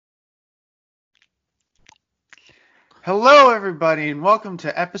Hello, everybody, and welcome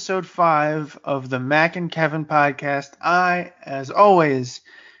to episode 5 of the Mac and Kevin podcast. I, as always,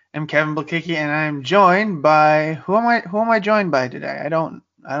 am Kevin Blakicki, and I am joined by who am I joined by today? I don't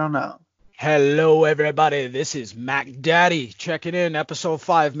know. Hello, everybody. This is Mac Daddy checking in, episode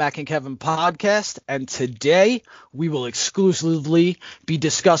 5, Mac and Kevin podcast. And today we will exclusively be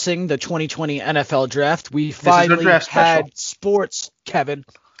discussing the 2020 NFL draft. We finally had sports, Kevin.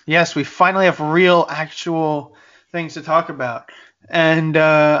 Yes, we finally have real, actual things to talk about. And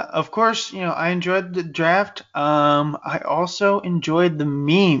of course, I enjoyed the draft. I also enjoyed the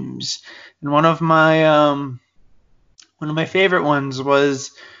memes, and one of my favorite ones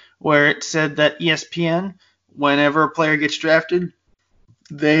was where it said that ESPN, whenever a player gets drafted,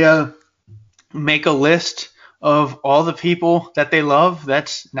 they make a list of all the people that they love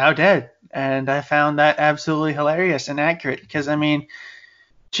that's now dead. And I found that absolutely hilarious and accurate because,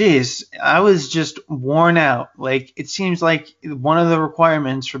 geez, I was just worn out. Like, it seems like one of the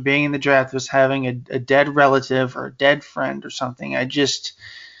requirements for being in the draft was having a dead relative or a dead friend or something. rest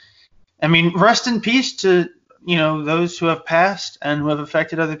in peace to, those who have passed and who have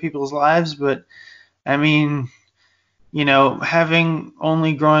affected other people's lives. But, having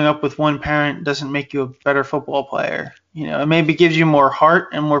only growing up with one parent doesn't make you a better football player. It maybe gives you more heart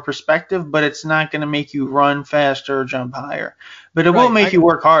and more perspective, but it's not going to make you run faster or jump higher. But it will make you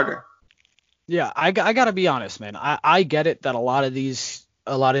work harder. Yeah, I got to be honest, man. I get it that a lot of these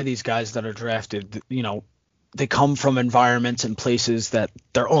guys that are drafted, they come from environments and places that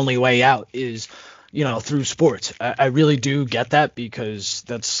their only way out is, through sports. I really do get that because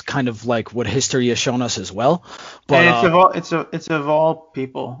that's kind of like what history has shown us as well. But it's of all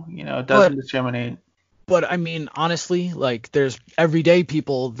people, it doesn't discriminate. But honestly, like, there's everyday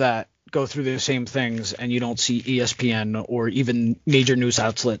people that go through the same things, and you don't see ESPN or even major news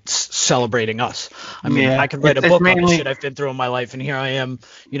outlets celebrating us. I could write a book on the shit I've been through in my life, and here I am,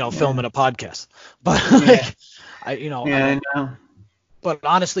 filming a podcast. But But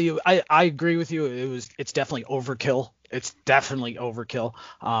honestly, I agree with you. It's definitely overkill. It's definitely overkill.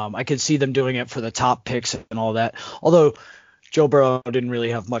 I could see them doing it for the top picks and all that. Although Joe Burrow didn't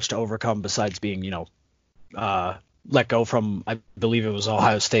really have much to overcome besides being, let go from, I believe it was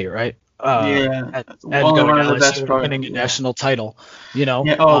Ohio State, right? And going to LSU, winning a national title,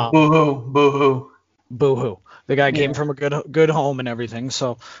 Yeah. Boo-hoo. Boo-hoo. The guy came from a good home and everything.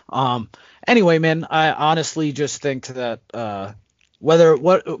 So, anyway, man, I honestly just think that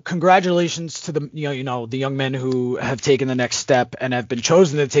congratulations to the the young men who have taken the next step and have been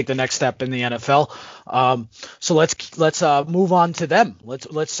chosen to take the next step in the NFL. So let's move on to them.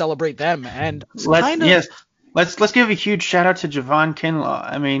 Let's celebrate them, and let's give a huge shout out to Javon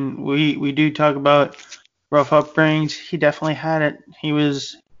Kinlaw. We do talk about rough upbringings. He definitely had it. He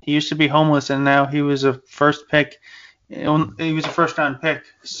used to be homeless, and now he was a first pick. He was a first round pick,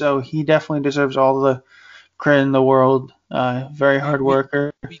 so he definitely deserves all the credit in the world. Very hard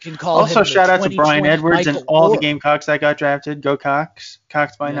worker. We can call also him shout out to Brian Edwards Michael and all Orr. The Gamecocks that got drafted. Go Cox.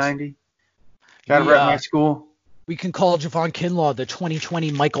 Cox by 90. Got to rep my school. We can call Javon Kinlaw the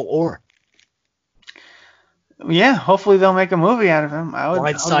 2020 Michael Orr. Yeah, hopefully they'll make a movie out of him.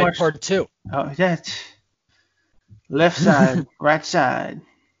 Right side part 2. Oh, yeah. Left side, right side.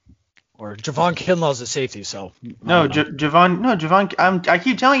 Or Javon Kinlaw's a safety, so. Javon. I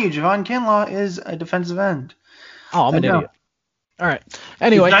keep telling you, Javon Kinlaw is a defensive end. Oh, I'm an idiot. All right.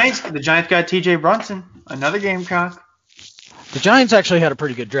 Anyway. The Giants got T.J. Brunson, another Gamecock. The Giants actually had a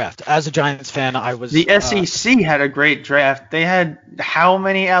pretty good draft. As a Giants fan, I was. The SEC had a great draft. They had how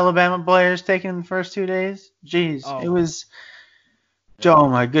many Alabama players taken in the first 2 days? Jeez, It was. Oh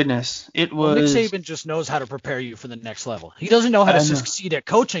my goodness, it was. Nick Saban just knows how to prepare you for the next level. He doesn't know how to succeed at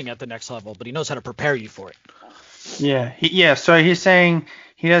coaching at the next level, but he knows how to prepare you for it. Yeah. So he's saying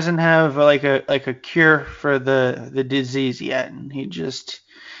he doesn't have like a cure for the disease yet, and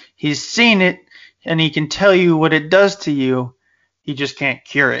he's seen it, and he can tell you what it does to you. He just can't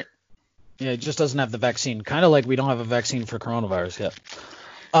cure it. Yeah, he just doesn't have the vaccine. Kind of like we don't have a vaccine for coronavirus yet.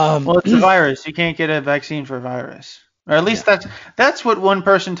 Well, it's a virus. You can't get a vaccine for a virus. Or at least that's what one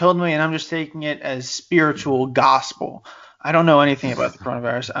person told me, and I'm just taking it as spiritual gospel. I don't know anything about the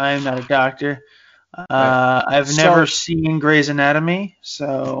coronavirus. I am not a doctor. I've never seen Grey's Anatomy,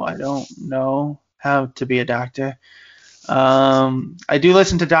 so I don't know how to be a doctor. I do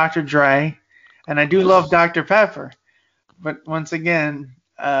listen to Dr. Dre, and I do love Dr. Pepper. But once again,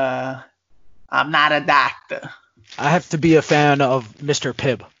 I'm not a doctor. I have to be a fan of Mr.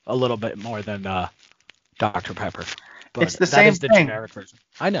 Pibb a little bit more than Dr. Pepper. But it's the same thing. That is the generic version.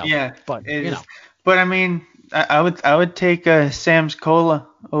 I know. Yeah, but But I would take Sam's Cola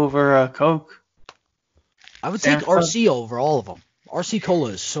over Coke. I would take RC over all of them. RC Cola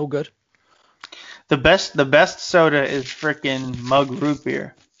is so good. The best soda is frickin' Mug root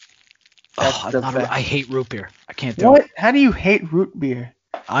beer. I hate root beer. I can't do it. What? How do you hate root beer?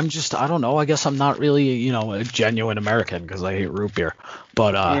 I don't know. I guess I'm not really, a genuine American because I hate root beer.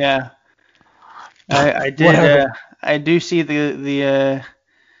 But yeah, I do see the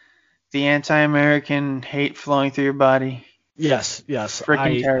anti-American hate flowing through your body. Yes.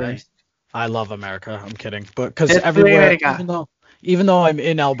 Freaking terrorist. I love America. I'm kidding, but because everywhere, even though I'm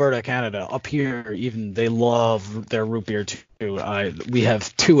in Alberta, Canada, up here, even they love their root beer too. We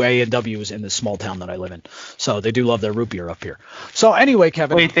have 2 A&Ws in this small town that I live in, so they do love their root beer up here. So anyway,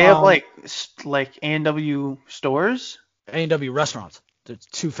 Kevin. Wait, they have like A&W stores? A&W restaurants.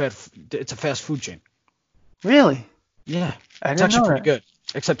 It's a fast food chain. Really? Yeah. It's actually pretty good.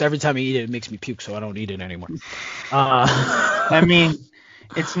 Except every time I eat it, it makes me puke, so I don't eat it anymore. I mean,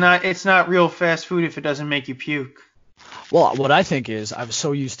 it's not real fast food if it doesn't make you puke. Well, what I think is I was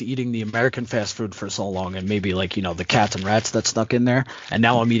so used to eating the American fast food for so long, and maybe the cats and rats that stuck in there, and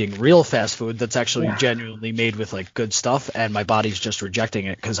now I'm eating real fast food that's actually genuinely made with good stuff, and my body's just rejecting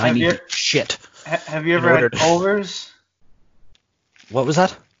it because I need shit. Have you ever had Culver's? What was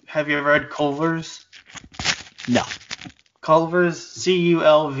that? Have you ever had Culver's? No. Culver's,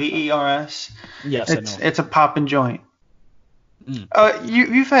 Culvers. Yes, I know. It's a poppin' joint. Mm.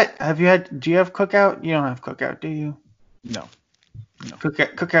 Do you have Cookout? You don't have Cookout, do you? No.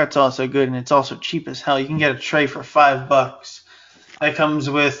 Cookout's also good, and it's also cheap as hell. You can get a tray for $5. That comes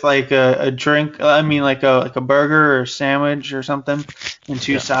with a drink. I mean, like a burger or a sandwich or something, and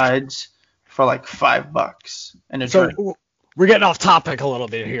 2 sides for $5 and a drink. So we're getting off topic a little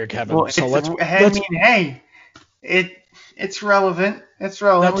bit here, Kevin. Well, it's relevant. It's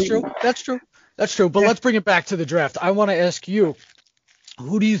relevant. That's true. But let's bring it back to the draft. I want to ask you,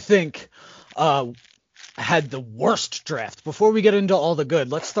 who do you think had the worst draft? Before we get into all the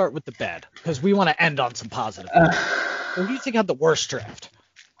good, let's start with the bad, because we want to end on some positive. Who do you think had the worst draft?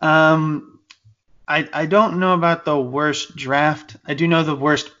 I don't know about the worst draft. I do know the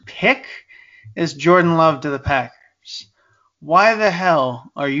worst pick is Jordan Love to the Packers. Why the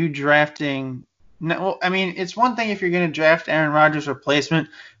hell are you drafting? No, I mean, it's one thing if you're going to draft Aaron Rodgers' replacement,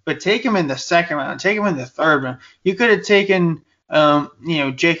 but take him in the second round, take him in the third round. You could have taken,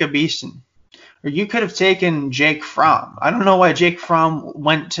 Jacob Eason, or you could have taken Jake Fromm. I don't know why Jake Fromm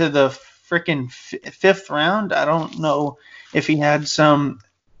went to the freaking fifth round. I don't know if he had some,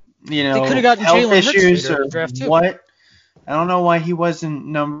 health issues or what. I don't know why he wasn't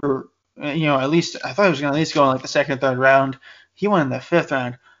number. At least I thought he was going to at least go in the second, third round. He went in the fifth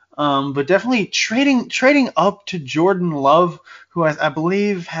round. But definitely trading up to Jordan Love, who I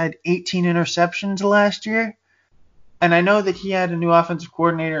believe had 18 interceptions last year. And I know that he had a new offensive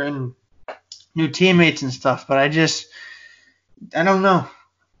coordinator and new teammates and stuff, but I don't know.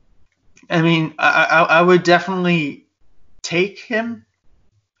 I mean, I would definitely take him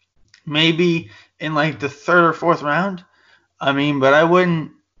maybe in the third or fourth round. I mean, but I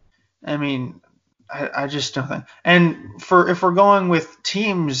wouldn't. I mean, I just don't think. And if we're going with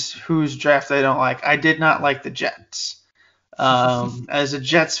teams whose draft I don't like, I did not like the Jets. As a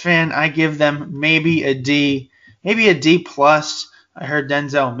Jets fan, I give them maybe a D plus. I heard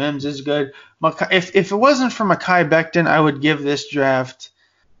Denzel Mims is good. If it wasn't for Mekhi Becton, I would give this draft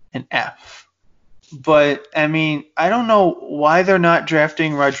an F. But I mean, I don't know why they're not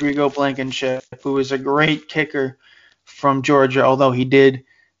drafting Rodrigo Blankenship, who is a great kicker from Georgia, although he did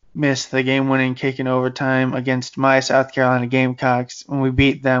miss the game-winning kick in overtime against my South Carolina Gamecocks when we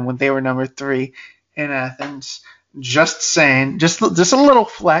beat them when they were number 3 in Athens. Just saying, just a little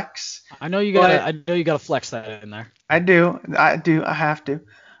flex. I know you gotta flex that in there. I do. I have to.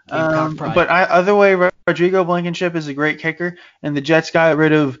 But other way, Rodrigo Blankenship is a great kicker, and the Jets got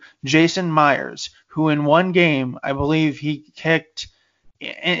rid of Jason Myers, who in one game, I believe he kicked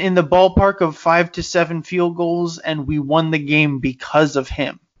in the ballpark of 5 to 7 field goals, and we won the game because of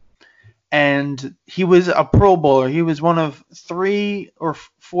him. And he was a Pro Bowler. He was one of 3 or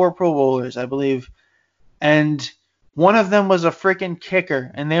 4 Pro Bowlers, I believe. And one of them was a freaking kicker.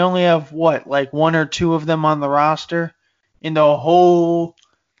 And they only have, 1 or 2 of them on the roster in the whole.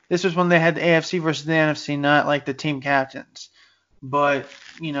 This was when they had the AFC versus the NFC, not the team captains. But,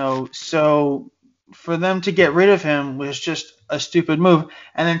 so for them to get rid of him was just a stupid move.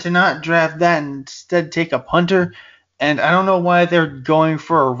 And then to not draft that and instead take a punter. And I don't know why they're going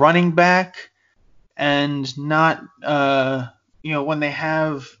for a running back and not, when they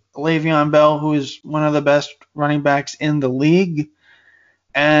have Le'Veon Bell, who is one of the best running backs in the league,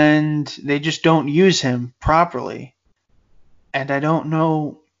 and they just don't use him properly. And I don't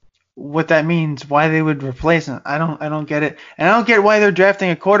know what that means, why they would replace him. I don't get it. And I don't get why they're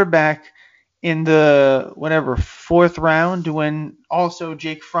drafting a quarterback in the fourth round when also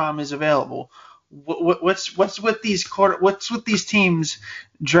Jake Fromm is available. What's with these teams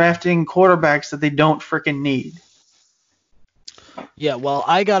drafting quarterbacks that they don't freaking need? Yeah, well,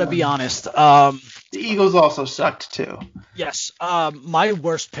 I gotta be honest. The Eagles also sucked too. Yes. My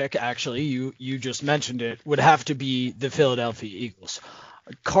worst pick, actually, you just mentioned it, would have to be the Philadelphia Eagles.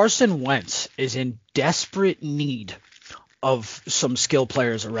 Carson Wentz is in desperate need of some skill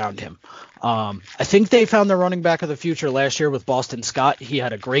players around him. I think they found their running back of the future last year with Boston Scott. He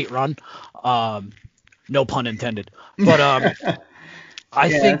had a great run. No pun intended. But I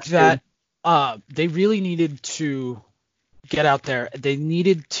think that they really needed to get out there. They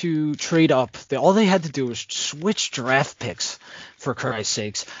needed to trade up. All they had to do was switch draft picks, for Christ's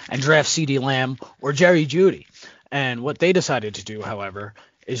sakes, and draft CeeDee Lamb or Jerry Jeudy. And what they decided to do, however,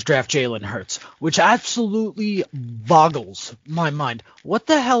 is draft Jalen Hurts, which absolutely boggles my mind. What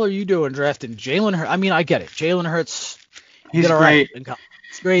the hell are you doing drafting Jalen Hurts? I mean, I get it. Jalen Hurts, he's great.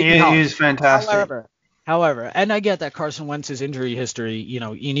 He's great. He's fantastic. However, and I get that Carson Wentz's injury history,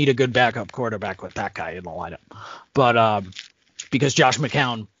 you need a good backup quarterback with that guy in the lineup. But because Josh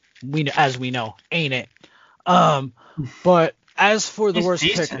McCown, as we know, ain't it. But as for the worst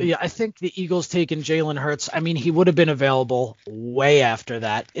pick, I think the Eagles taking Jalen Hurts. I mean, he would have been available way after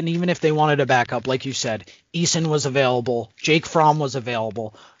that. And even if they wanted a backup, like you said, Eason was available. Jake Fromm was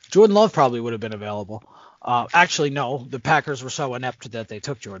available. Jordan Love probably would have been available. Actually, no, the Packers were so inept that they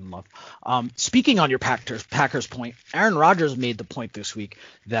took Jordan Love. Speaking on your Packers point, Aaron Rodgers made the point this week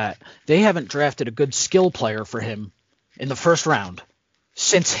that they haven't drafted a good skill player for him in the first round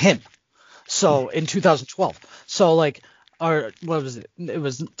since him. So in 2012. So or what was it? It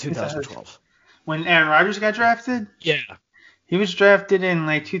was 2012. When Aaron Rodgers got drafted? Yeah. He was drafted in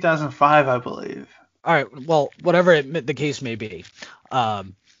 2005, I believe. All right. Well, whatever the case may be.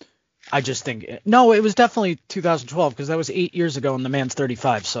 I just think it was definitely 2012 because that was 8 years ago and the man's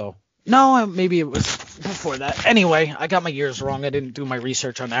 35. So no, maybe it was before that. Anyway, I got my years wrong. I didn't do my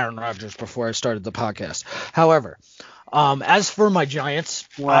research on Aaron Rodgers before I started the podcast. However, as for my Giants,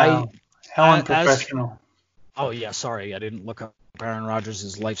 wow, how unprofessional. Oh yeah, sorry, I didn't look up Aaron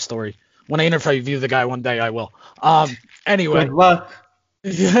Rodgers' life story. When I interview the guy one day, I will. Anyway. Good luck.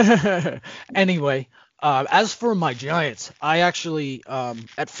 Anyway. As for my Giants, I actually,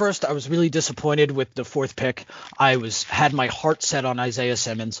 at first I was really disappointed with the fourth pick. I had my heart set on Isaiah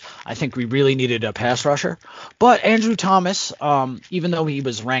Simmons. I think we really needed a pass rusher. But Andrew Thomas, even though he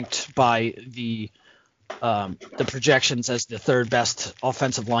was ranked by the projections as the third best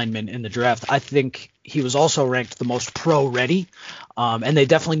offensive lineman in the draft, I think he was also ranked the most pro-ready. And they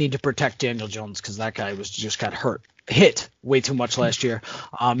definitely need to protect Daniel Jones because that guy just got hit way too much last year.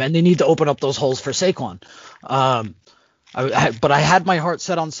 And they need to open up those holes for Saquon. But I had my heart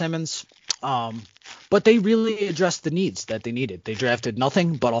set on Simmons. But they really addressed the needs that they needed. They drafted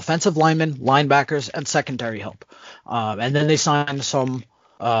nothing but offensive linemen, linebackers, and secondary help. And then they signed some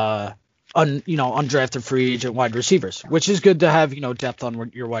undrafted free agent wide receivers, which is good to have, depth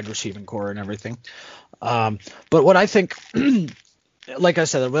on your wide receiving core and everything. But what I think, like I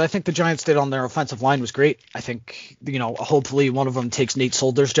said, what I think the Giants did on their offensive line was great. I think, hopefully one of them takes Nate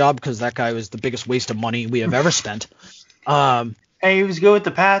Solder's job because that guy was the biggest waste of money we have ever spent. Hey, he was good with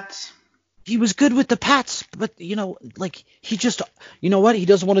the Pats. He was good with the Pats, but, he just, he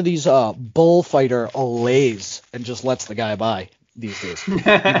does one of these bullfighter olays and just lets the guy by these days.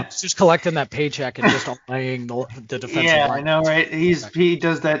 He's just collecting that paycheck and just playing the defensive line. Yeah, I know, right? He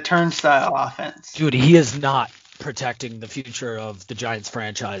does that turnstile offense. Dude, he is not protecting the future of the Giants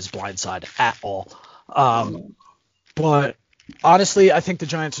franchise blindside at all. But honestly, I think the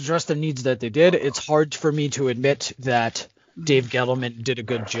Giants addressed the needs that they did. It's hard for me to admit that Dave Gettleman did a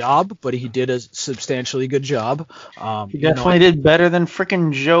good job, but he did a substantially good job. He definitely did better than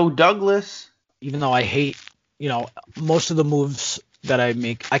freaking Joe Douglas. Even though I hate, most of the moves that I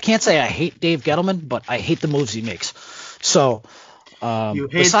make. I can't say I hate Dave Gettleman, but I hate the moves he makes. So you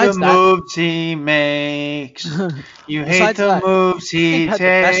hate the moves he makes. You hate the moves he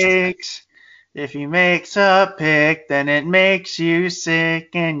takes. If he makes a pick, then it makes you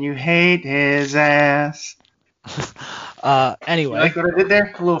sick, and you hate his ass. Anyway. You like what I did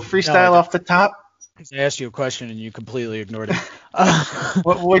there? A little freestyle off the top? I asked you a question, and you completely ignored it.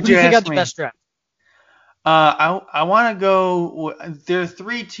 What'd you ask got the me? best draft? I want to go. There are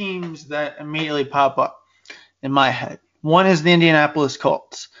three teams that immediately pop up in my head. One is the Indianapolis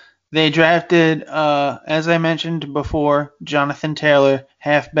Colts. They drafted, as I mentioned before, Jonathan Taylor,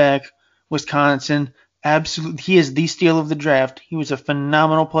 halfback, Wisconsin. absolutely, he is the steal of the draft. He was a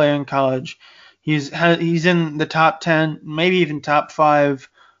phenomenal player in college. He's in the top 10, maybe even top 5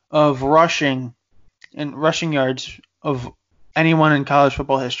 of rushing and rushing yards of anyone in college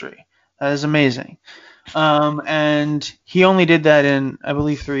football history. That is amazing. And he only did that in, I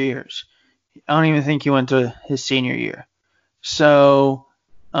believe, 3 years. I don't even think he went to his senior year. So,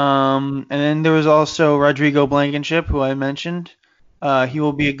 and then there was also Rodrigo Blankenship, who I mentioned. He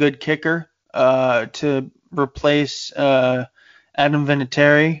will be a good kicker to replace Adam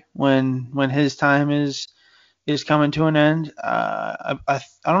Vinatieri when his time is coming to an end. I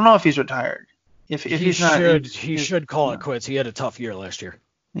don't know if he's retired. If he's not, he should call it quits. He had a tough year last year.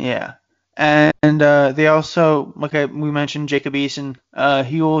 Yeah. And they also, we mentioned Jacob Eason.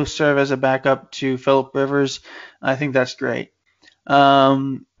 He will serve as a backup to Phillip Rivers. I think that's great.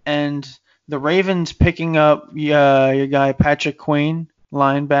 And the Ravens picking up your guy Patrick Queen,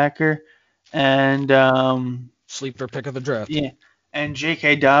 linebacker, and sleeper pick of the draft. Yeah, and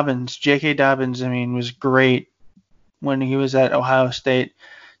J.K. Dobbins. J.K. Dobbins, I mean, was great when he was at Ohio State.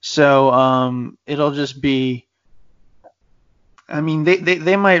 So it'll just be. I mean,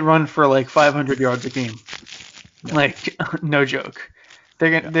 they might run for like 500 yards a game. Yeah. Like, no joke.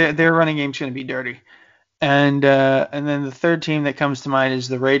 Their running game's going to be dirty. And then the third team that comes to mind is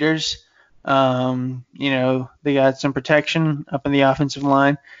the Raiders. They got some protection up in the offensive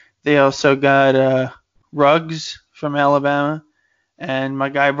line. They also got Ruggs from Alabama and my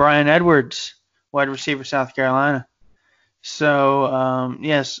guy Brian Edwards, wide receiver, South Carolina. So,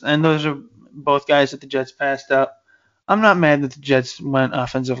 yes, and those are both guys that the Jets passed up. I'm not mad that the Jets went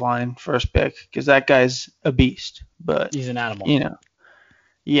offensive line first pick because that guy's a beast. But he's an animal.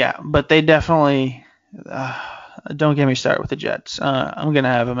 Yeah, but they definitely don't get me started with the Jets. I'm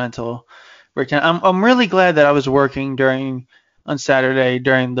gonna have a mental breakdown. I'm really glad that I was working on Saturday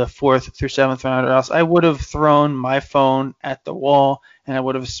during the 4th through 7th round, or else I would have thrown my phone at the wall and I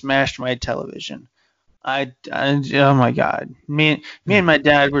would have smashed my television. Oh my God. Me and my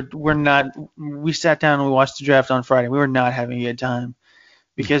dad we sat down and we watched the draft on Friday. We were not having a good time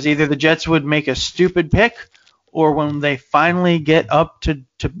because either the Jets would make a stupid pick or when they finally get up to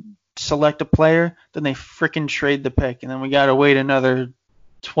select a player, then they freaking trade the pick. And then we got to wait another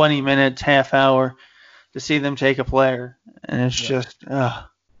 20 minutes, half hour to see them take a player. And it's just,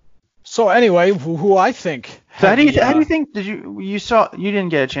 So anyway, who I think. So how do you think, you didn't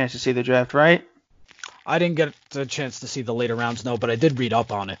get a chance to see the draft, right? I didn't get the chance to see the later rounds, no, but I did read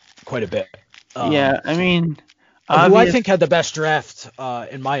up on it quite a bit. Yeah, I mean, who I think had the best draft,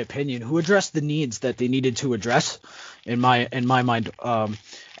 in my opinion, who addressed the needs that they needed to address, in my mind.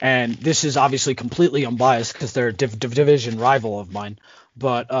 And this is obviously completely unbiased because they're a division rival of mine.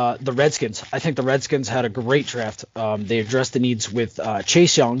 But the Redskins, I think the Redskins had a great draft. They addressed the needs with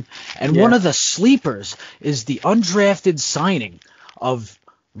Chase Young, and one of the sleepers is the undrafted signing of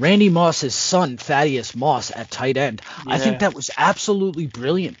Randy Moss's son, Thaddeus Moss, at tight end. Yeah. I think that was absolutely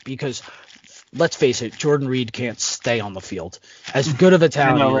brilliant because, let's face it, Jordan Reed can't stay on the field. As good of a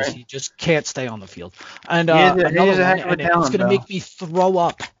talent he is, he just can't stay on the field. And it's going to make me throw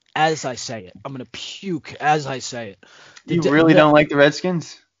up as I say it. I'm going to puke as I say it. You really don't like the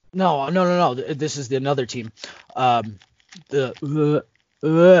Redskins? No. This is another team. The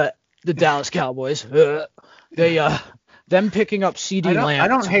Dallas Cowboys. Them picking up CD Lamb. I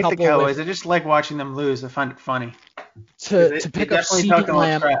don't hate the Cowboys. I just like watching them lose. I find it funny. To pick up CD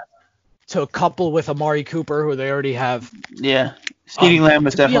Lamb to couple with Amari Cooper, who they already have. Yeah. CD Lamb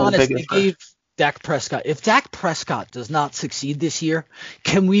was definitely the biggest. They gave Dak Prescott. If Dak Prescott does not succeed this year,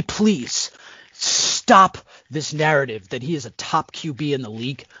 can we please stop this narrative that he is a top QB in the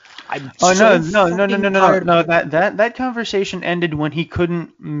league? No. That conversation ended when he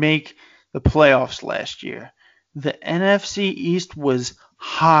couldn't make the playoffs last year. The NFC East was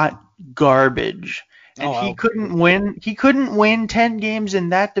hot garbage, and he couldn't win. He couldn't win 10 games in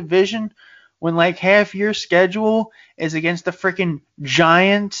that division when like half your schedule is against the freaking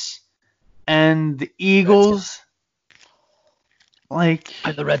Giants and the Eagles. And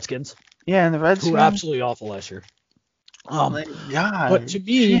the Redskins. Yeah, and the Redskins. Who were absolutely awful last year. God. But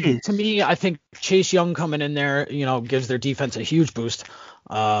to me, I think Chase Young coming in there, gives their defense a huge boost.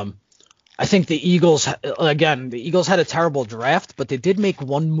 I think the Eagles had a terrible draft, but they did make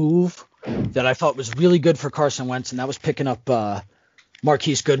one move that I thought was really good for Carson Wentz, and that was picking up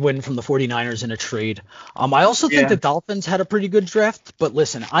Marquise Goodwin from the 49ers in a trade. I also think the Dolphins had a pretty good draft, but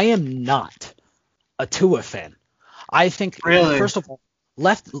listen, I am not a Tua fan. I think, first of all,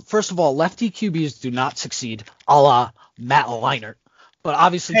 lefty QBs do not succeed, a la Matt Leinart. But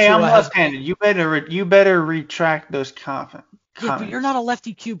obviously, Tua I'm left-handed. You better retract those comments. Yeah, but you're not a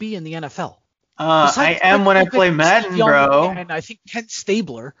lefty QB in the NFL. I am when I play Madden, bro. And I think Ken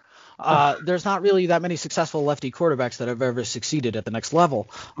Stabler. There's not really that many successful lefty quarterbacks that have ever succeeded at the next level.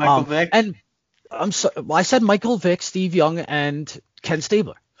 Michael Vick. And I said Michael Vick, Steve Young, and Ken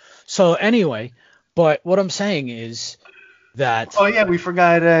Stabler. So anyway, but what I'm saying is that. Oh yeah, we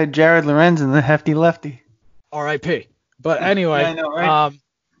forgot Jared Lorenzen, the hefty lefty. R.I.P. But anyway, yeah, I know, right?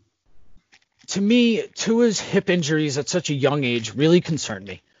 To me, Tua's hip injuries at such a young age really concern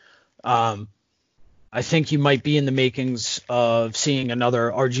me. I think you might be in the makings of seeing another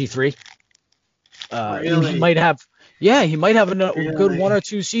RG3. Really? He might have a good 1 or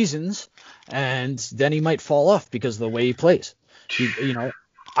 2 seasons, and then he might fall off because of the way he plays.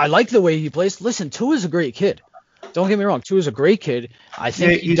 I like the way he plays. Listen, Tua's a great kid. Don't get me wrong. Tua's a great kid. I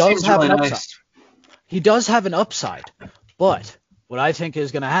think he does have an upside. Nice. He does have an upside, but what I think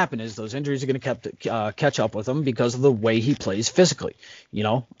is going to happen is those injuries are going to catch up with him because of the way he plays physically.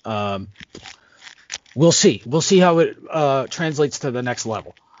 We'll see. We'll see how it translates to the next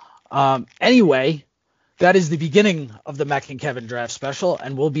level. Anyway, that is the beginning of the Mac and Kevin draft special,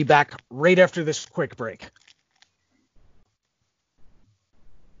 and we'll be back right after this quick break.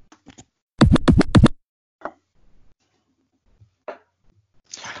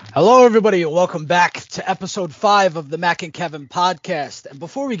 Hello, everybody, and welcome back to episode 5 of the Mac and Kevin podcast. And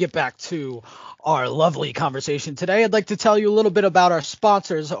before we get back to our lovely conversation today, I'd like to tell you a little bit about our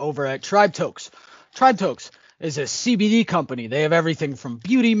sponsors over at Tribe Tokes. Tribe Tokes is a CBD company. They have everything from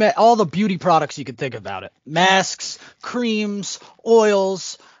all the beauty products you can think about it. Masks, creams,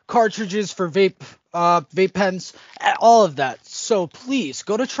 oils, cartridges for vape pens, all of that. So please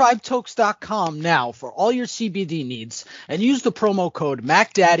go to tribetokes.com now for all your CBD needs and use the promo code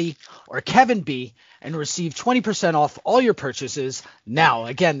MacDaddy or KevinB and receive 20% off all your purchases now.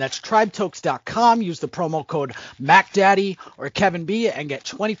 Again, that's tribetokes.com. Use the promo code MacDaddy or KevinB and get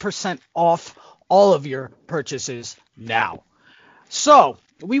 20% off all of your purchases now. So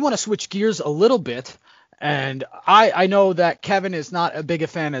we want to switch gears a little bit, and I know that Kevin is not as big a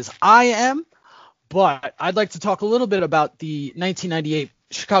fan as I am, but I'd like to talk a little bit about the 1998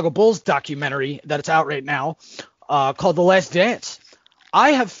 Chicago Bulls documentary that's out right now called The Last Dance.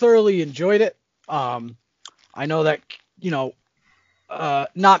 I have thoroughly enjoyed it. I know that,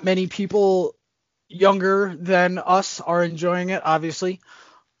 not many people younger than us are enjoying it, obviously.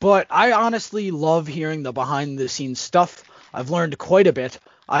 But I honestly love hearing the behind-the-scenes stuff. I've learned quite a bit.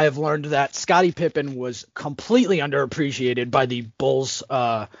 I have learned that Scottie Pippen was completely underappreciated by the Bulls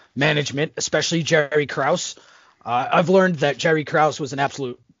management, especially Jerry Krause. I've learned that Jerry Krause was an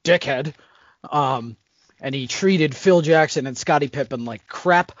absolute dickhead, and he treated Phil Jackson and Scottie Pippen like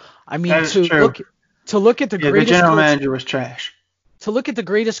crap. I mean, to look at the greatest the general manager was trash. To look at the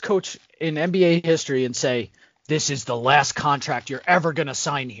greatest coach in NBA history and say, this is the last contract you're ever going to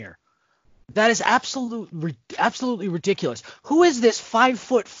sign here. That is absolutely ridiculous. Who is this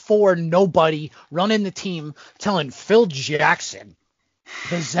 5'4" nobody running the team telling Phil Jackson,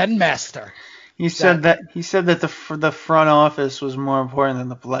 the Zen master? He said that the front office was more important than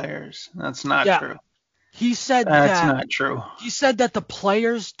the players. That's not true. He said that's not true. He said that the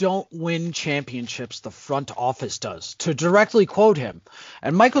players don't win championships, the front office does, to directly quote him.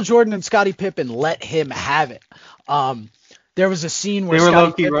 And Michael Jordan and Scottie Pippen let him have it. There was a scene where they were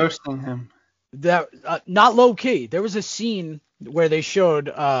low-key roasting him. Not low-key. There was a scene where they showed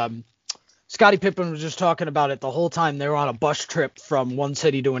Scottie Pippen was just talking about it the whole time. They were on a bus trip from one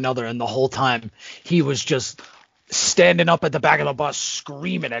city to another, and the whole time he was just standing up at the back of the bus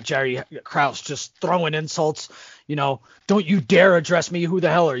screaming at Jerry Krause, just throwing insults, don't you dare address me, who the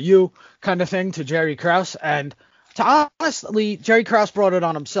hell are you, kind of thing to Jerry Krause. And honestly, Jerry Krause brought it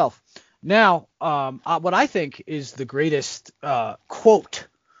on himself. Now, what I think is the greatest quote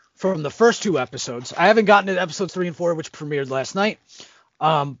from the first 2 episodes, I haven't gotten to episodes 3 and 4, which premiered last night,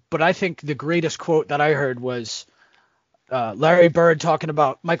 but I think the greatest quote that I heard was Larry Bird talking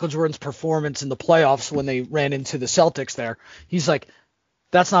about Michael Jordan's performance in the playoffs when they ran into the Celtics there. He's like,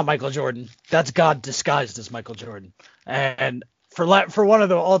 that's not Michael Jordan. That's God disguised as Michael Jordan. And for one of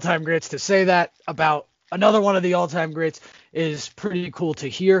the all-time greats to say that about another one of the all-time greats is pretty cool to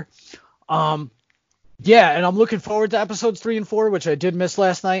hear. And I'm looking forward to episodes 3 and 4, which I did miss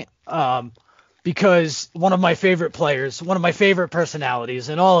last night, because one of my favorite players, one of my favorite personalities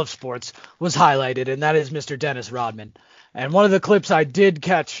in all of sports was highlighted, and that is Mr. Dennis Rodman. And one of the clips I did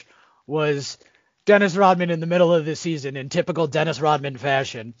catch was Dennis Rodman in the middle of the season in typical Dennis Rodman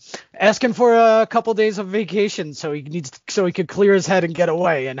fashion, asking for a couple days of vacation so he could clear his head and get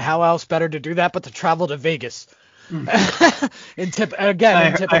away. And how else better to do that but to travel to Vegas? in typical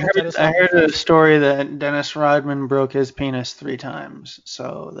Dennis I Rodman heard a fashion. story that Dennis Rodman broke his penis 3 times.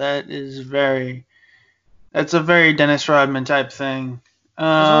 So that's a very Dennis Rodman type thing.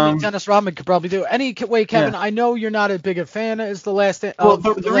 As only Um, Dennis Rodman could probably do. Way, yeah. Kevin, I know you're not as big a fan as Well,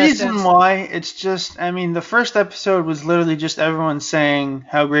 The the Last reason Dance. why it's just, I mean, the first episode was literally just everyone saying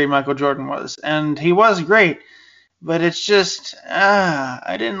how great Michael Jordan was, and he was great, but it's just,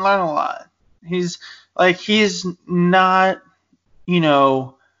 I didn't learn a lot. He's not, you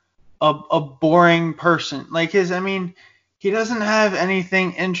know, a boring person. I mean, he doesn't have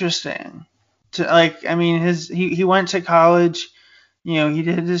anything interesting to, I mean, he went to college, he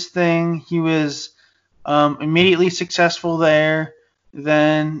did his thing, he was immediately successful there.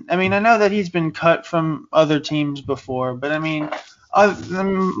 Then, I mean, I know that he's been cut from other teams before, but I mean, the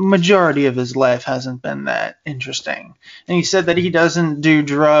majority of his life hasn't been that interesting. And he said that he doesn't do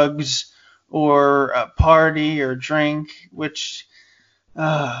drugs or party or drink, which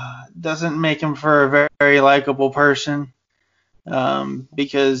doesn't make him for a very, very likable person.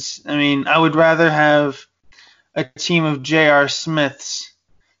 Because, I mean, I would rather have a team of J.R. Smiths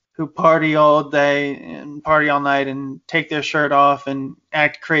who party all day and party all night and take their shirt off and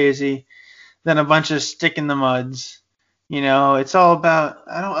act crazy than a bunch of stick in the muds. It's all about,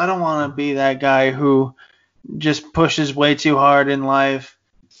 I don't want to be that guy who just pushes way too hard in life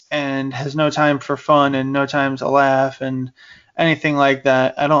and has no time for fun and no time to laugh and anything like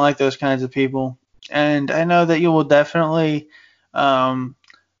that. I don't like those kinds of people. And I know that you will definitely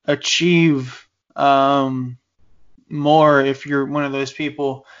achieve more if you're one of those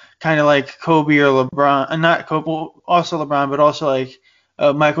people, kind of like Kobe or LeBron, not Kobe, also LeBron, but also like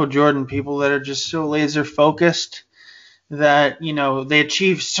Michael Jordan, people that are just so laser focused that they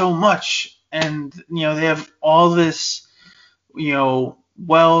achieve so much, and they have all this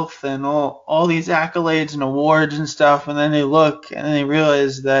wealth and all these accolades and awards and stuff, and then they look and they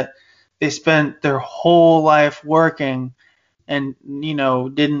realize that they spent their whole life working and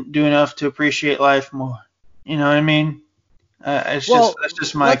didn't do enough to appreciate life more. You know what I mean? That's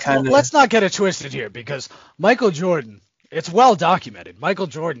just my kind of. Let's not get it twisted here, because Michael Jordan, it's well documented. Michael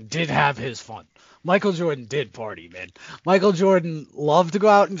Jordan did have his fun. Michael Jordan did party, man. Michael Jordan loved to go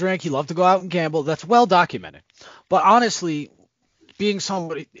out and drink. He loved to go out and gamble. That's well documented. But honestly, being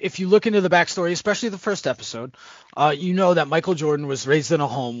somebody, if you look into the backstory, especially the first episode, you know that Michael Jordan was raised in a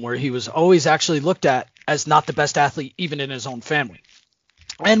home where he was always actually looked at as not the best athlete, even in his own family.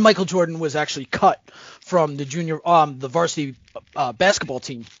 And Michael Jordan was actually cut from the varsity basketball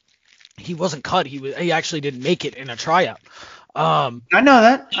team. He wasn't cut. He actually didn't make it in a tryout. I know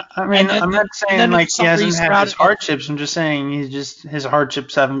that. I mean, I'm not saying like he hasn't had his hardships. I'm just saying his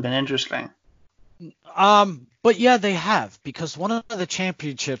hardships haven't been interesting. But yeah, they have, because one of the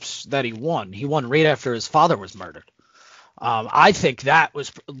championships that he won right after his father was murdered. I think that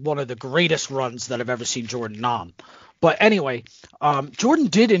was one of the greatest runs that I've ever seen Jordan on. But anyway, Jordan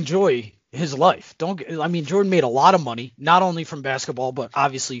did enjoy his life. Jordan made a lot of money, not only from basketball, but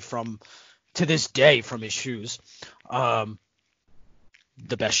obviously to this day from his shoes.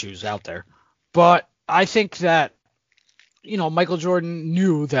 The best shoes out there. But I think that, Michael Jordan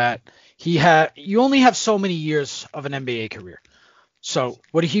knew that you only have so many years of an NBA career. So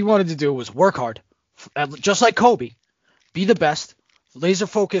what he wanted to do was work hard, just like Kobe, be the best, laser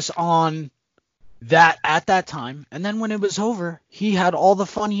focus on that at that time, and then when it was over, he had all the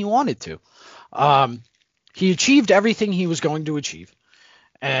fun he wanted to. He achieved everything he was going to achieve,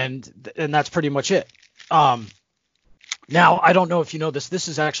 and that's pretty much it. Now, I don't know if you know this. This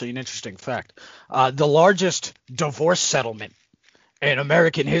is actually an interesting fact. The largest divorce settlement in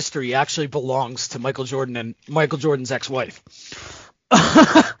American history actually belongs to Michael Jordan and Michael Jordan's ex-wife.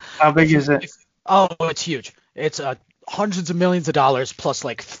 How big is it? Oh, it's huge. It's hundreds of millions of dollars plus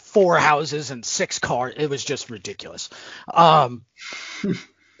like 4 houses and 6 cars. It was just ridiculous. The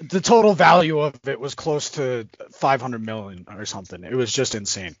total value of it was close to 500 million or something. It was just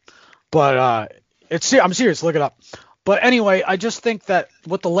insane. But I'm serious. Look it up. But anyway, I just think that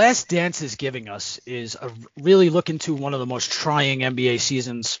what The Last Dance is giving us is a really look into one of the most trying NBA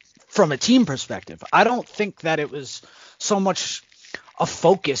seasons from a team perspective. I don't think that it was so much a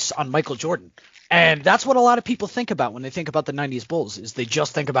focus on Michael Jordan. And that's what a lot of people think about when they think about the 90s Bulls, is they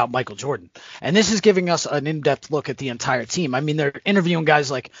just think about Michael Jordan. And this is giving us an in-depth look at the entire team. I mean, they're interviewing guys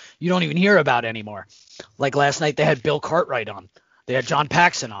like you don't even hear about anymore. Like last night they had Bill Cartwright on. They had John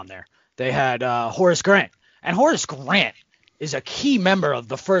Paxson on there. They had Horace Grant. And Horace Grant is a key member of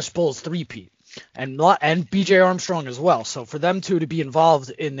the first Bulls three-peat, and B.J. Armstrong as well. So for them two to be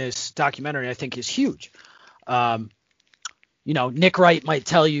involved in this documentary, I think is huge. Nick Wright might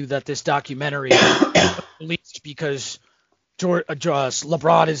tell you that this documentary released because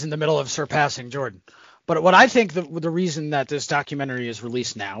LeBron is in the middle of surpassing Jordan. But what I think the reason that this documentary is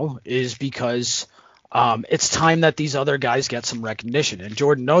released now is because it's time that these other guys get some recognition, and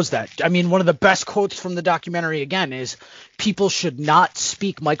Jordan knows that. I mean, one of the best quotes from the documentary, again, is people should not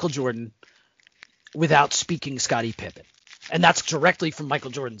speak Michael Jordan without speaking Scottie Pippen. And that's directly from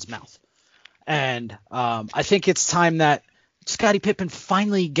Michael Jordan's mouth. And I think it's time that Scottie Pippen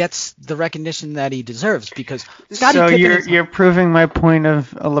finally gets the recognition that he deserves, because Scottie Pippen you're proving my point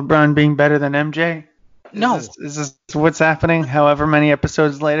of LeBron being better than MJ? No. Is this what's happening however many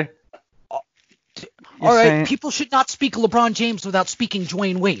episodes later? All right, people should not speak LeBron James without speaking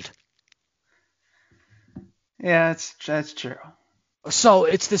Dwayne Wade. Yeah, that's true. So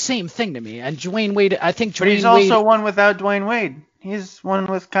it's the same thing to me. And Dwayne Wade, I think Dwayne Wade... But he's also one without Dwayne Wade. He's one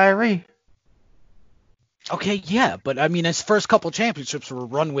with Kyrie. Okay, yeah, but I mean, his first couple championships were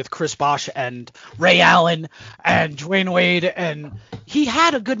run with Chris Bosh and Ray Allen and Dwayne Wade, and he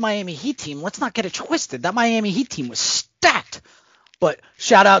had a good Miami Heat team. Let's not get it twisted. That Miami Heat team was stacked. But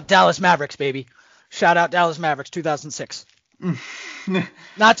shout out Dallas Mavericks, baby. Shout out Dallas Mavericks, 2006.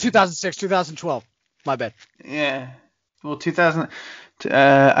 Not 2006, 2012. My bad. Yeah. Well, 2000.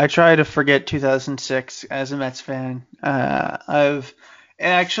 I try to forget 2006 as a Mets fan. It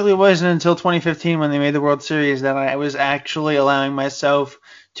actually wasn't until 2015 when they made the World Series that I was actually allowing myself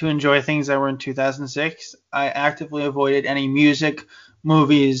to enjoy things that were in 2006. I actively avoided any music,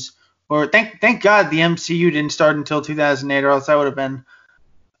 movies, or thank God the MCU didn't start until 2008, or else I would have been.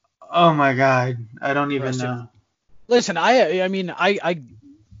 Oh my God, I don't even know. Listen, I mean, I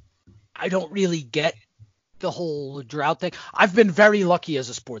don't really get the whole drought thing. I've been very lucky as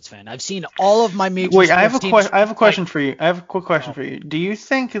a sports fan. I've seen all of my major Wait, sports teams. I have a question for you. I have a quick question for you. Do you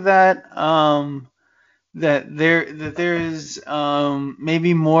think that that there is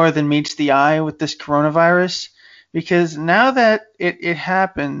maybe more than meets the eye with this coronavirus? Because now that it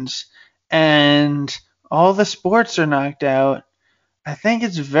happens and all the sports are knocked out, I think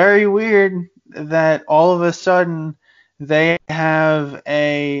it's very weird that all of a sudden they have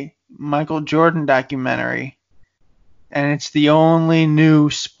a Michael Jordan documentary, and it's the only new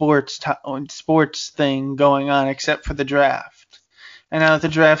sports thing going on except for the draft. And now that the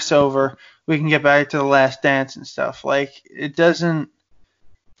draft's over, we can get back to The Last Dance and stuff. Like, it doesn't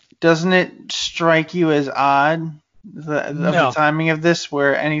it strike you as odd the timing of this,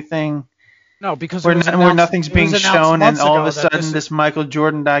 where anything? No, because where nothing's being shown, and all of a sudden this Michael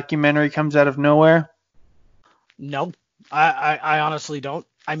Jordan documentary comes out of nowhere. No, I honestly don't.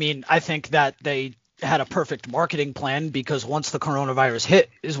 I mean, I think that they had a perfect marketing plan, because once the coronavirus hit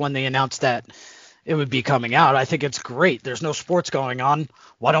is when they announced that it would be coming out. I think it's great. There's no sports going on.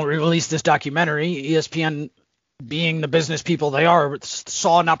 Why don't we release this documentary? ESPN, being the business people they are,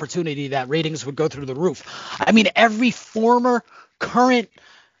 saw an opportunity that ratings would go through the roof. I mean, every former, current,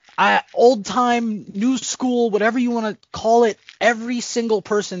 old time, new school, whatever you want to call it, every single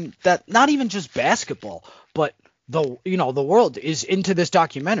person that, not even just basketball, but the world is into this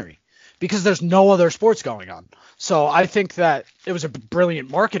documentary, because there's no other sports going on. So I think that it was a brilliant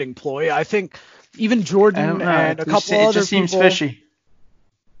marketing ploy. I think even Jordan and a couple other people. It just seems fishy.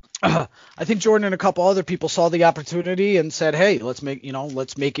 I think Jordan and a couple other people saw the opportunity and said, "Hey, let's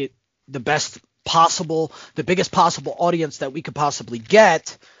make it the best possible, the biggest possible audience that we could possibly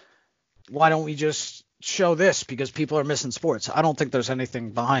get. Why don't we just show this, because people are missing sports?" I don't think there's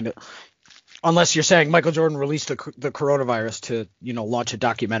anything behind it. Unless you're saying Michael Jordan released the coronavirus to, launch a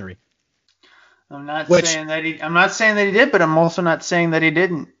documentary. I'm not saying that he did, but I'm also not saying that he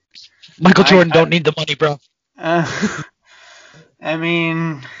didn't. Michael Jordan don't need the money, bro. I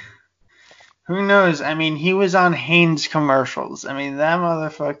mean, who knows? I mean, he was on Hanes commercials. I mean, that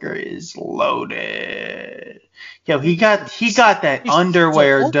motherfucker is loaded. Yo, he got that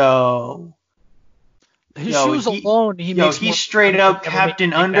underwear dough. His shoes alone, he's straight up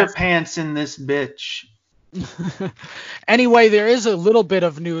Captain Underpants in this bitch. Anyway, there is a little bit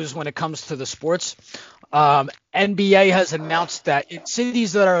of news when it comes to the sports. NBA has announced that in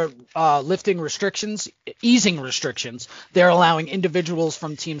cities that are easing restrictions, they're allowing individuals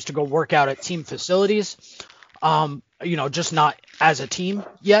from teams to go work out at team facilities. Just not as a team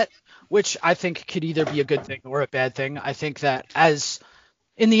yet, which I think could either be a good thing or a bad thing. I think that as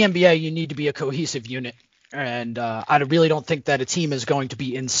in the NBA, you need to be a cohesive unit. And I really don't think that a team is going to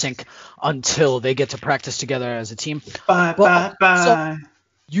be in sync until they get to practice together as a team. Bye. So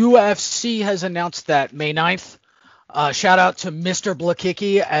UFC has announced that May 9th. Shout out to Mr.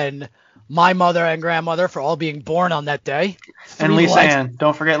 Blakicki and my mother and grandmother for all being born on that day. And Lisa Ann.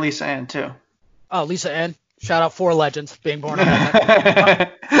 Don't forget Lisa Ann, too. Oh, Lisa Ann. Shout out 4 legends being born on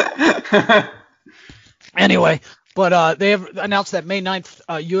that day. Anyway, but they have announced that May 9th,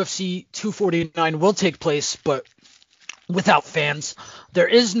 UFC 249 will take place, but without fans. There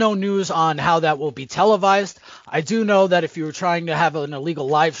is no news on how that will be televised. I do know that if you were trying to have an illegal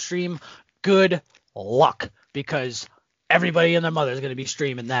live stream, good luck, because everybody and their mother is going to be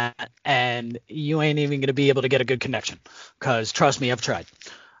streaming that, and you ain't even going to be able to get a good connection, because trust me, I've tried.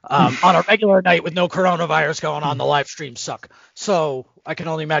 On a regular night with no coronavirus going on, the live streams suck. So I can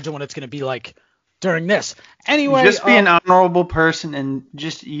only imagine what it's going to be like during this. Anyway, just be an honorable person and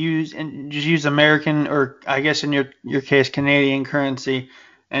just use American, or I guess in your case Canadian currency,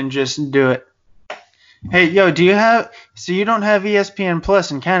 and just do it. Hey, yo, so you don't have ESPN Plus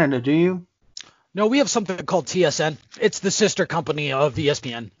in Canada, do you? No, we have something called TSN. It's the sister company of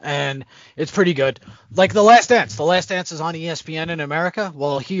ESPN, and it's pretty good. Like The Last Dance. The Last Dance is on ESPN in America.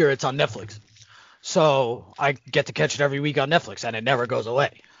 Well, here it's on Netflix. So I get to catch it every week on Netflix, and it never goes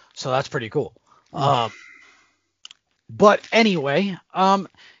away. So that's pretty cool. But anyway,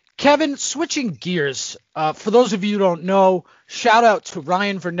 Kevin, switching gears, for those of you who don't know, shout out to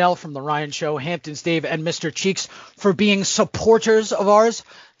Ryan Vernell from The Ryan Show, Hamptons Dave, and Mr. Cheeks for being supporters of ours.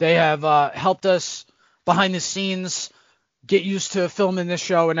 They have helped us behind the scenes get used to filming this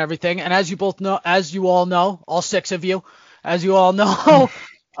show and everything. And as you all know, all six of you, as you all know,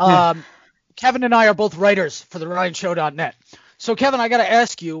 Kevin and I are both writers for TheRyanShow.net. So, Kevin, I got to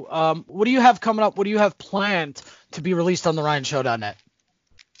ask you, what do you have coming up? What do you have planned to be released on TheRyanShow.net?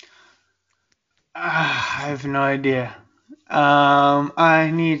 I have no idea.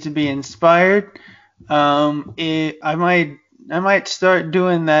 I need to be inspired. I might start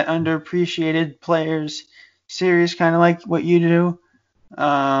doing that underappreciated players series, kind of like what you do.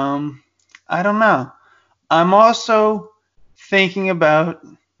 I don't know. I'm also thinking about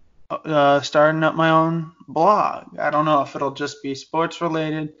starting up my own blog. I don't know if it'll just be sports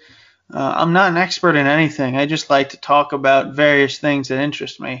related. I'm not an expert in anything. I just like to talk about various things that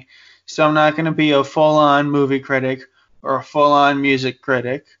interest me. So I'm not going to be a full-on movie critic or a full-on music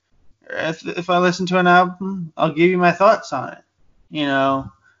critic. If I listen to an album, I'll give you my thoughts on it. You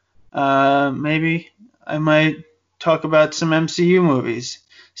know, maybe I might talk about some MCU movies,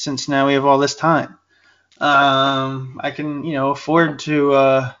 since now we have all this time. I can, afford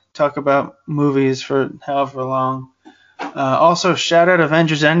to talk about movies for however long. Also, shout out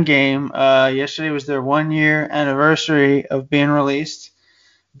Avengers Endgame. Yesterday was their 1-year anniversary of being released.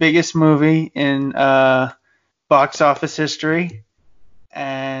 Biggest movie in box office history,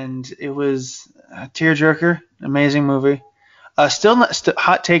 and it was a tearjerker. Amazing movie.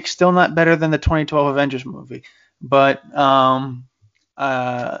 Hot take, still not better than the 2012 Avengers movie, but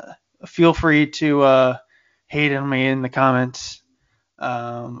feel free to hate on me in the comments,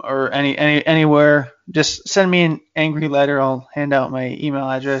 or anywhere. Just send me an angry letter. I'll hand out my email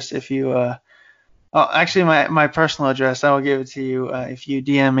address if you. Actually, my personal address, I will give it to you if you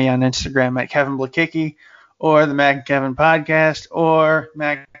DM me on Instagram at Kevin Blakicki, or the Mac and Kevin Podcast, or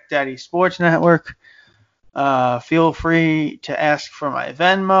Mac Daddy Sports Network. Feel free to ask for my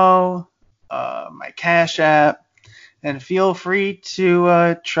Venmo, my Cash App, and feel free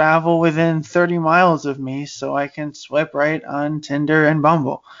to travel within 30 miles of me so I can swipe right on Tinder and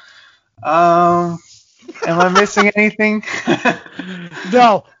Bumble. Am I missing anything?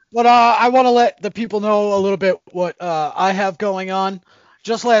 No. But I want to let the people know a little bit what I have going on.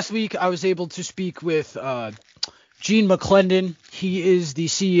 Just last week, I was able to speak with Gene McClendon. He is the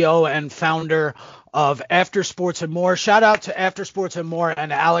CEO and founder of After Sports and More. Shout out to After Sports and More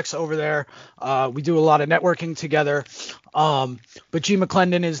and Alex over there. We do a lot of networking together. But Gene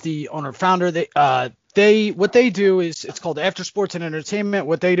McClendon is the owner founder. What they do is, it's called After Sports and Entertainment.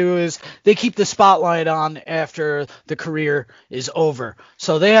 What they do is they keep the spotlight on after the career is over.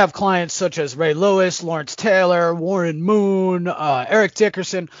 So they have clients such as Ray Lewis, Lawrence Taylor, Warren Moon, Eric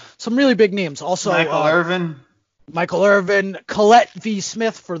Dickerson, some really big names. Also Michael Irvin, Colette V.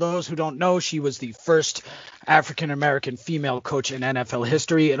 Smith. For those who don't know, she was the first African-American female coach in NFL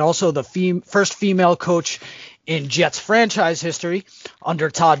history, and also the first female coach in Jets franchise history under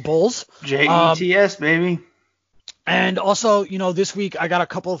Todd Bowles. JETS, baby. And also, this week I got a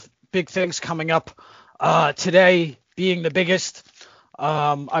couple of big things coming up. Today being the biggest,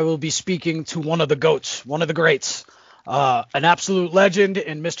 I will be speaking to one of the GOATs, one of the greats, an absolute legend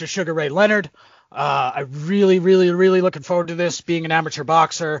in Mr. Sugar Ray Leonard. I really, really, really looking forward to this, being an amateur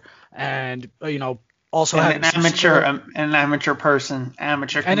boxer and, also having an amateur person,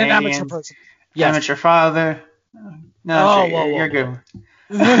 amateur Canadian, and an amateur person. Yes. Amateur father. No, you're good.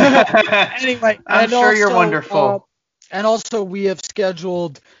 Anyway, I'm sure you're wonderful. And also, we have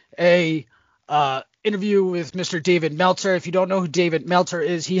scheduled a interview with Mr. David Meltzer. If you don't know who David Meltzer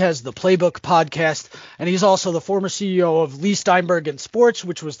is, he has the Playbook podcast, and he's also the former CEO of Lee Steinberg and Sports,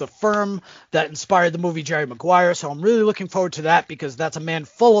 which was the firm that inspired the movie Jerry Maguire. So I'm really looking forward to that because that's a man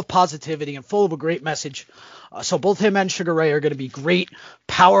full of positivity and full of a great message. So both him and Sugar Ray are going to be great,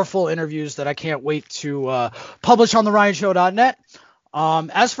 powerful interviews that I can't wait to publish on TheRyanShow.net.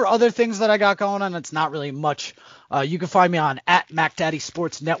 As for other things that I got going on, it's not really much. You can find me on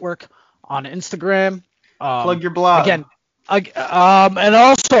 @MacDaddySportsNetwork on Instagram. Plug your blog. Again, and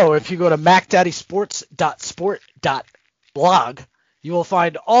also if you go to MacDaddySports.sport.blog, you will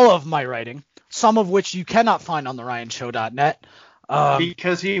find all of my writing, some of which you cannot find on TheRyanShow.net.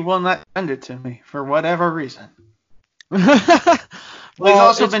 Because he will not send it to me for whatever reason. Well, he's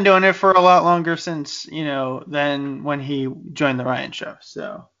also been doing it for a lot longer since, than when he joined the Ryan Show.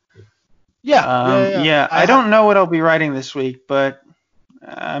 So yeah. I don't know what I'll be writing this week, but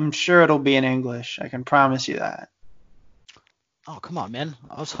I'm sure it'll be in English. I can promise you that. Oh, come on, man.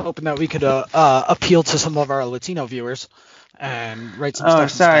 I was hoping that we could appeal to some of our Latino viewers and write some stuff. Oh,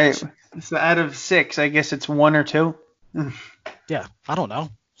 sorry. So out of 6, I guess it's 1 or 2. Yeah, I don't know.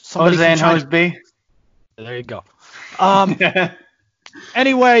 Jose and Hoseby. There you go.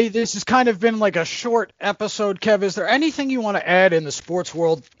 Anyway, this has kind of been like a short episode, Kev. Is there anything you want to add in the sports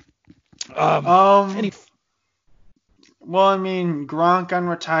world? Well, I mean, Gronk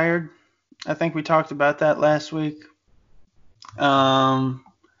unretired. I think we talked about that last week.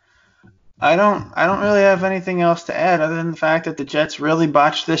 I don't really have anything else to add other than the fact that the Jets really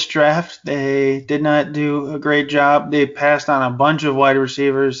botched this draft. They did not do a great job. They passed on a bunch of wide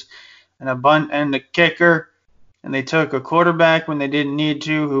receivers and the kicker, and they took a quarterback when they didn't need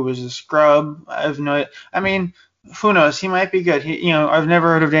to, who was a scrub. Who knows? He might be good. I've never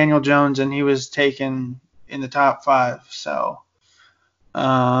heard of Daniel Jones, and he was taken in the top 5, so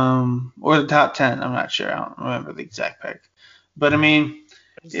or the top 10. I'm not sure. I don't remember the exact pick, but I mean.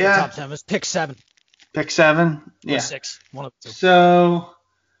 Yeah. The top 10 was pick 7. Pick 7? Yeah. Or 6. One of the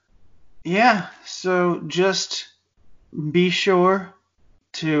 2. So just be sure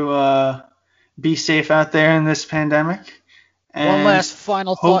to be safe out there in this pandemic. And one last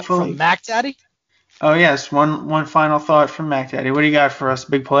final thought from Mac Daddy. Oh, yes. One final thought from Mac Daddy. What do you got for us,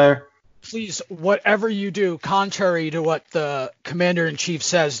 big player? Please, whatever you do, contrary to what the commander-in-chief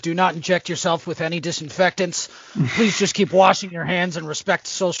says, do not inject yourself with any disinfectants. Please just keep washing your hands and respect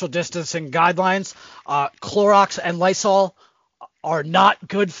social distancing guidelines. Clorox and Lysol are not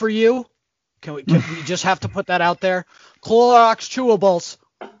good for you. Can we just have to put that out there? Clorox chewables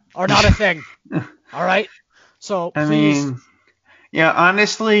are not a thing. All right? So please.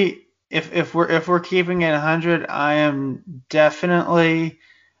 Honestly, if we're keeping it 100, I am definitely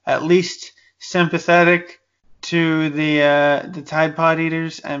at least sympathetic to the Tide Pod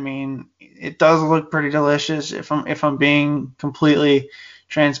eaters. I mean, it does look pretty delicious if I'm being completely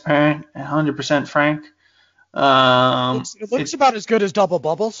transparent and 100% frank. It looks about as good as Double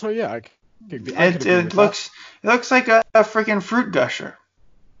Bubble, so yeah. It looks like a freaking fruit gusher.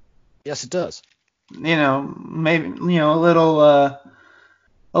 Yes, it does. Maybe a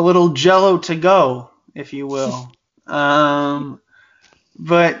little Jello to go, if you will.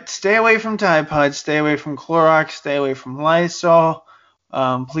 But stay away from Tide Pods, stay away from Clorox, stay away from Lysol.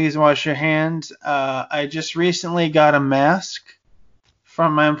 Please wash your hands. I just recently got a mask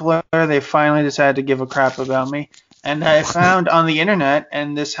from my employer. They finally decided to give a crap about me. And I found on the internet,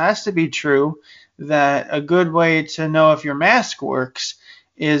 and this has to be true, that a good way to know if your mask works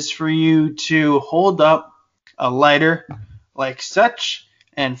is for you to hold up a lighter like such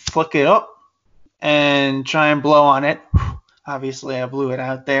and flick it up and try and blow on it. Obviously, I blew it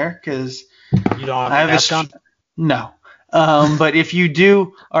out there because you don't have a mask on. No, but if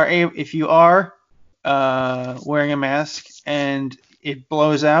you are wearing a mask and it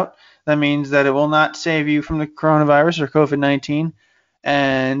blows out, that means that it will not save you from the coronavirus or COVID-19.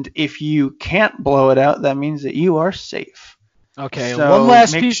 And if you can't blow it out, that means that you are safe. Okay. So one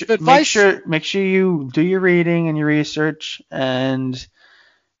last piece of advice. Make sure you do your reading and your research and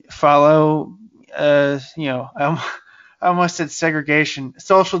follow. I almost said segregation,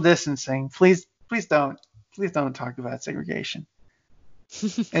 social distancing. Please don't talk about segregation.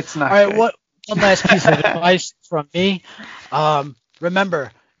 It's not. All right. Good. One last piece of advice from me.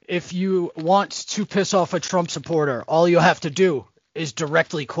 Remember, if you want to piss off a Trump supporter, all you have to do is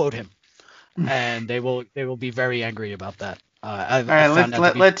directly quote him, and they will be very angry about that. All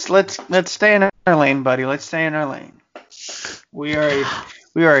right. Let's stay in our lane, buddy. Let's stay in our lane. We are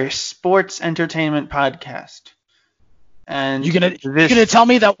a sports entertainment podcast. And you gonna tell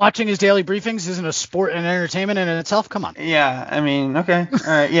me that watching his daily briefings isn't a sport and entertainment in itself? Come on. Yeah, I mean, okay.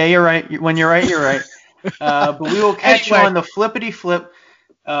 All right. Yeah, you're right. When you're right, you're right. But we will catch you on the flippity flip,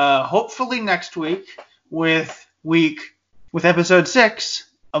 hopefully next week with episode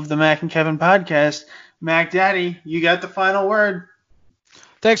 6 of the Mac and Kevin podcast. Mac Daddy, you got the final word.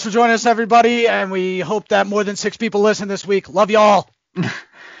 Thanks for joining us, everybody, and we hope that more than 6 people listen this week. Love y'all.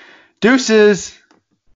 Deuces.